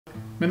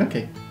Men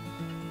okej.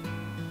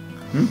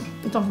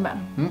 It's not bad.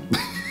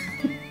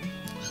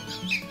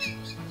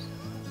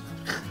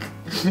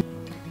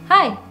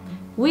 Hi!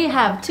 We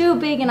have 2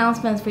 big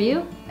announcements for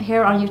you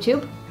here on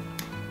YouTube.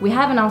 We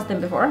have announced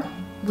them before.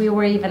 We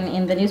were even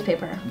in the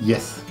newspaper.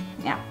 Yes.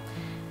 Yeah.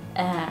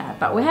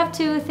 But we have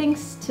 2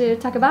 things to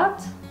talk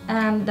about.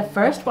 And the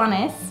first one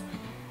is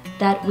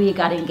that we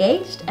got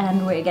engaged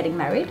and we're getting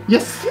married.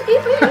 Yes.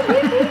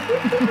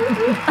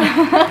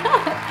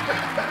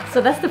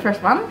 So that's the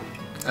first one.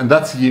 And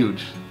that's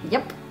huge.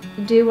 Yep.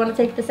 Do you want to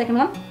take the second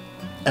one?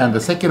 And the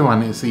second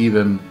one is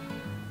even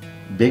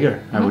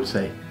bigger, I would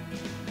say.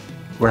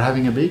 We're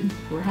having a baby.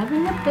 We're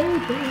having a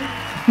baby.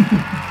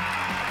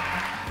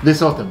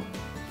 This autumn.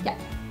 Yeah.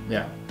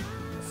 Yeah.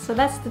 So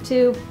that's the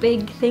 2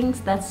 big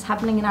things that's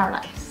happening in our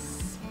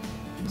lives.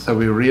 So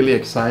we're really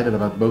excited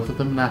about both of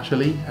them,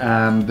 naturally.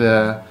 And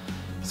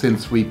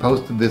since we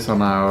posted this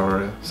on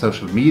our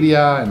social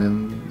media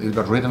and it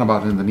got written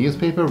about in the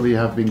newspaper, we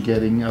have been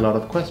getting a lot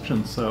of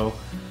questions. So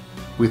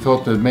we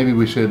thought that maybe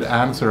we should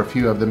answer a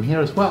few of them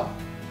here as well.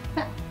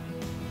 Yeah.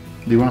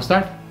 Do you want to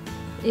start?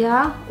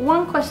 Yeah.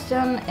 One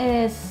question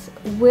is,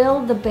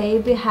 will the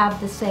baby have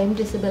the same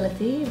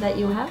disability that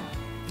you have?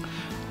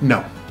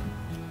 No.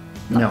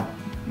 No.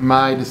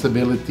 My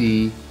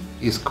disability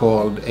is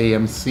called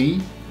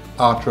AMC,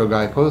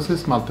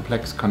 Arthrogryposis,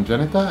 multiplex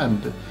congenita,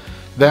 and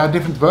there are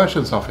different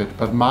versions of it,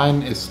 but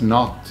mine is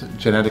not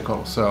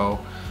genetical, so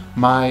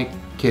my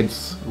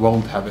kids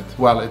won't have it.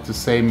 Well, it's the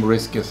same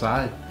risk as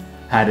I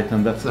had it,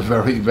 and that's a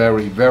very,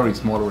 very, very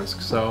small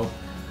risk, so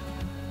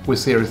we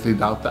seriously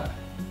doubt that.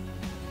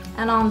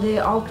 And on the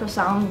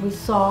ultrasound we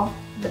saw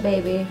the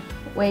baby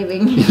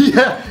waving.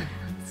 Yeah!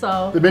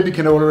 So the baby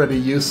can already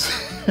use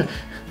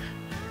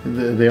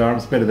the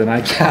arms better than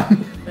I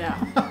can. yeah.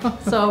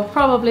 So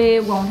probably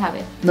won't have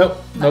it. No,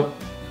 no.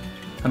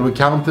 And we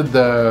counted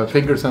the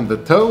fingers and the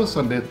toes,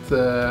 and it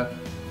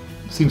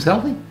seems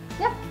healthy.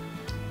 Yeah.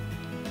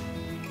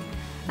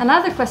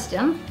 Another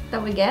question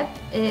that we get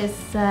is,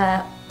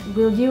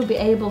 will you be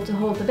able to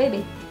hold the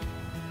baby?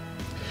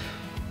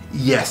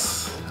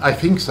 Yes, I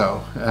think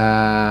so.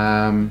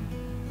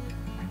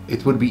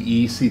 It would be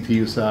easy to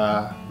use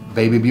a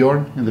baby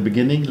Bjorn in the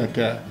beginning, like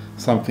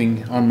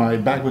something on my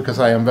back, because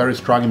I am very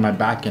strong in my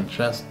back and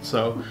chest.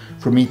 So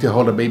for me to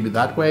hold a baby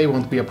that way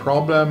won't be a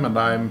problem, and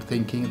I'm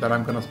thinking that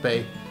I'm gonna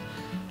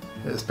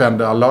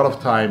spend a lot of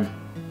time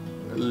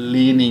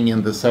leaning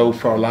in the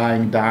sofa or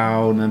lying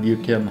down, and you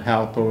can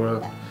help,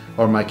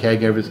 or my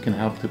caregivers can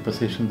help to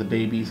position the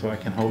baby so I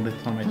can hold it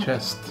on my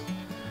chest.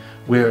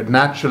 Where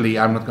naturally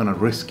I'm not gonna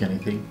risk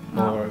anything,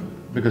 or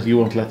because you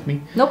won't let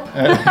me. Nope.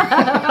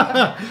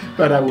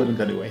 But I wouldn't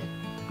anyway.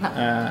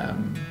 No.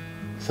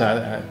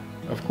 So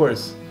of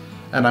course,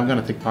 and I'm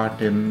gonna take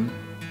part in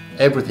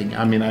everything.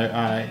 I mean,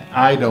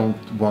 I don't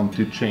want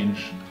to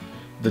change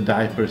the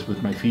diapers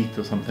with my feet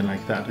or something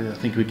like that. I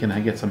think we can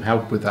get some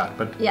help with that,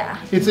 but yeah,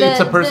 it's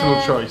a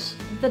personal choice.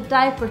 The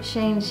diaper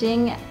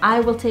changing I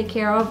will take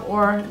care of,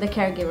 or the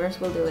caregivers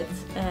will do it.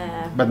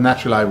 But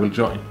naturally I will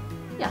join.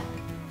 Yeah.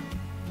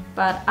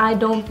 But I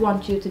don't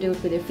want you to do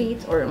it with your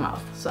feet or your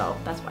mouth, so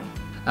that's why.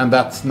 And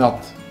that's not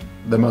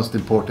the most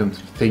important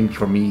thing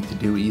for me to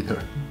do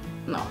either.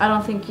 No, I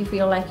don't think you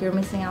feel like you're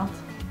missing out.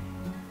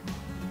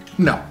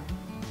 No.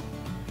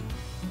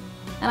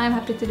 And I'm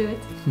happy to do it.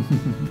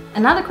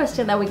 Another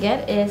question that we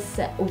get is,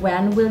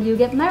 when will you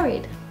get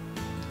married?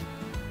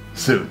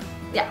 Soon.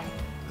 Yeah.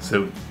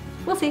 Soon.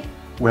 We'll see.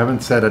 We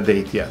haven't set a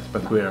date yet,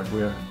 but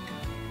we're...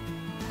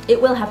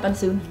 It will happen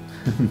soon.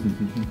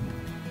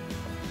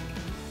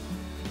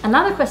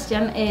 Another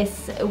question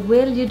is,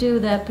 will you do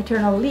the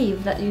paternal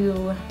leave that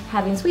you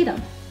have in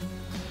Sweden?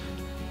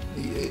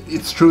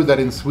 It's true that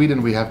in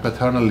Sweden we have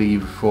paternal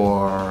leave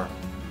for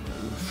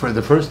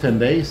the first 10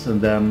 days,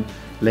 and then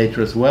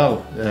later as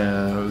well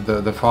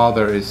the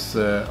father is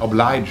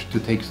obliged to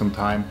take some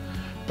time,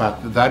 but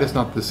that is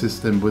not the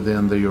system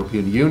within the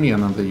European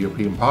Union and the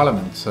European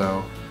Parliament,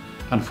 so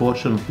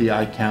unfortunately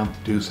I can't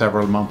do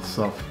several months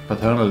of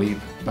paternal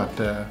leave, but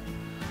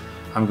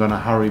I'm gonna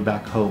hurry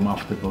back home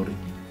after voting.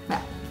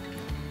 Yeah.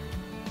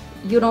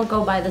 You don't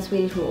go by the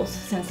Swedish rules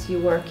since you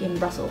work in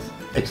Brussels.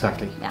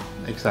 Exactly. Yeah.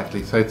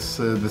 Exactly. So it's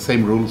the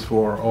same rules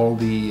for all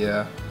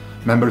the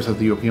members of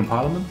the European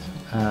Parliament.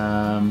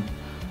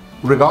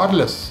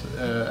 Regardless,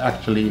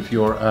 actually, if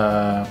you're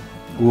a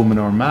woman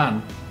or a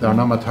man, there are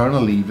no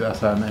maternal leave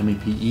as an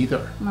MEP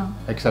either, No.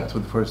 except for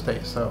the first day.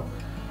 So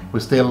we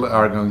still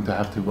are going to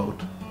have to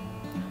vote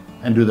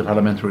and do the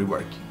parliamentary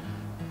work.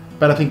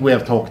 But I think we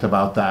have talked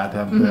about that,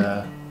 and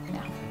Yeah.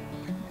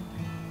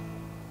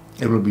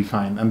 it will be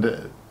fine.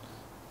 And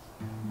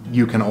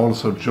you can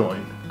also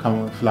join.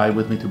 Come fly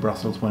with me to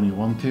Brussels when you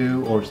want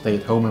to, or stay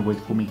at home and wait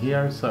for me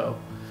here. So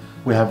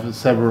we have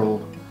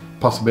several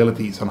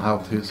possibilities on how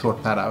to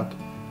sort that out.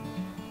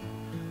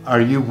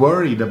 Are you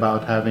worried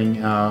about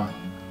having a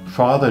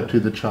father to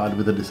the child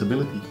with a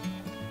disability?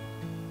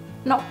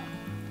 No.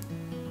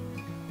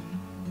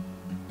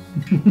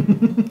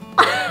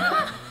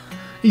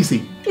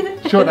 Easy.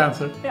 Short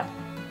answer. Yeah.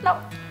 No.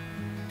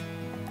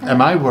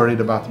 Am I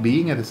worried about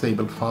being a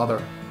disabled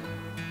father?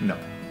 No.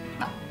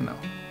 No. No.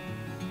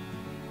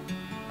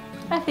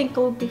 I think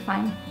it'll be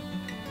fine.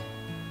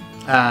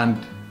 And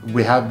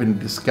we have been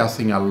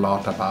discussing a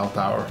lot about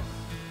our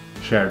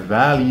shared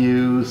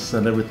values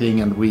and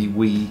everything, and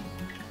we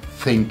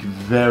think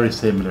very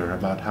similar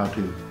about how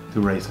to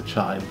raise a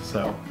child.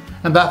 So,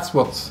 and that's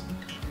what's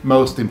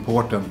most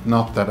important,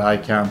 not that I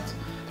can't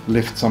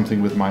lift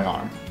something with my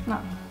arm. No.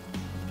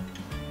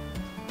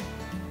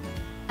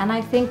 And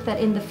I think that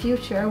in the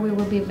future we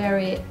will be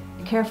very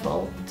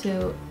careful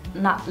to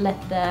not let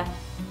the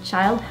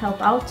child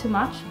help out too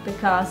much,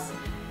 because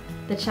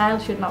the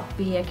child should not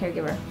be a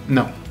caregiver.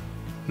 No,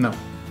 no,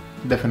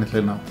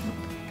 definitely not.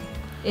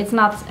 It's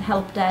not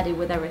help daddy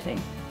with everything.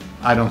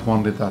 I don't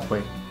want it that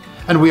way.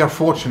 And we are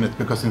fortunate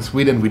because in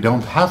Sweden we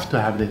don't have to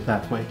have it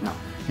that way. No.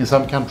 In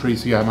some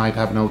countries you might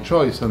have no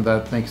choice, and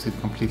that makes it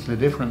completely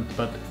different.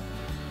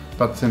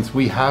 But since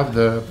we have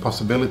the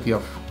possibility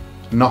of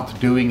not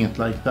doing it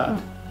like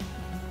that,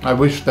 I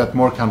wish that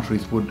more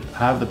countries would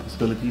have the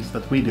possibilities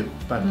that we do.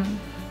 But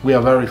we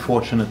are very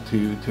fortunate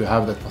to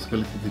have that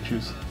possibility to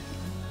choose.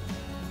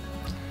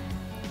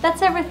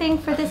 That's everything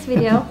for this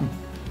video.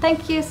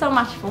 Thank you so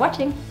much for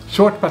watching.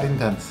 Short but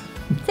intense.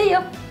 See you!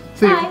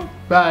 See Bye! you!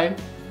 Bye!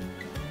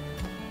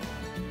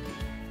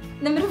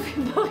 Nej men då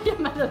får vi börja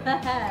med det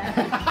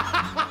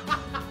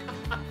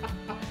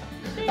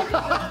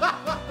här.